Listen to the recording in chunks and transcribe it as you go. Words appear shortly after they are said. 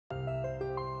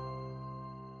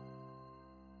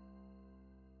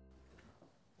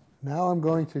Now I'm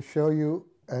going to show you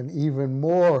an even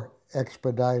more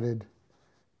expedited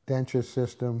denture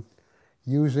system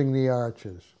using the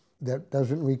arches that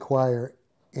doesn't require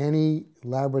any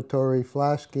laboratory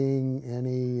flasking,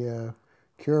 any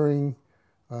curing,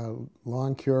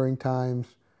 long curing times,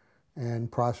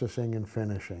 and processing and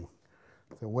finishing.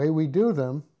 The way we do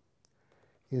them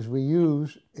is we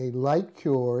use a light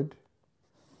cured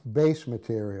base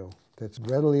material that's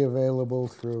readily available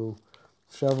through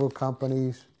several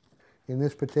companies. In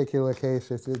this particular case,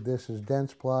 this is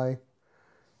dense ply,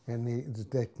 and the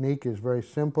technique is very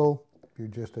simple. You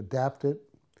just adapt it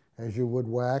as you would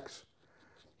wax.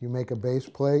 You make a base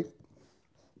plate.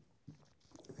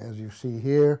 As you see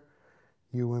here,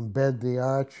 you embed the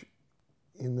arch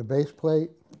in the base plate,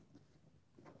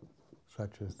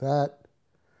 such as that.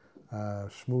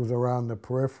 Smooth around the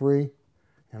periphery,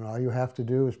 and all you have to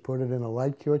do is put it in a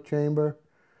light cure chamber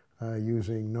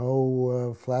using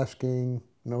no flasking,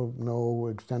 no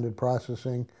extended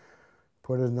processing.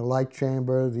 Put it in the light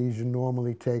chamber. These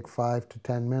normally take 5 to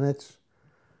 10 minutes.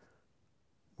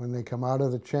 When they come out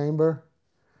of the chamber,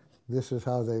 this is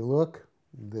how they look.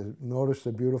 Notice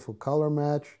the beautiful color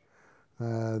match.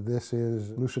 This is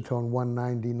Lucitone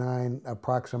 199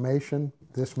 approximation.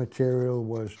 This material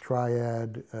was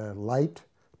Triad light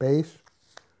base.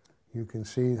 You can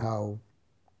see how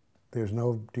there's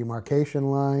no demarcation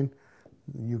line.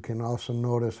 You can also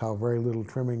notice how very little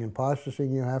trimming and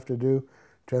processing you have to do,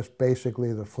 just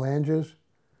basically the flanges.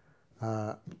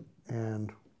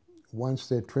 And once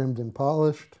they're trimmed and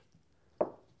polished,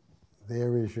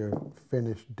 there is your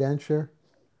finished denture,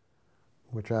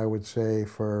 which I would say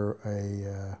for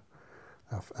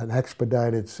an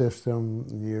expedited system,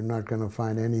 you're not going to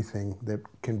find anything that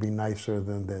can be nicer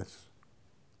than this.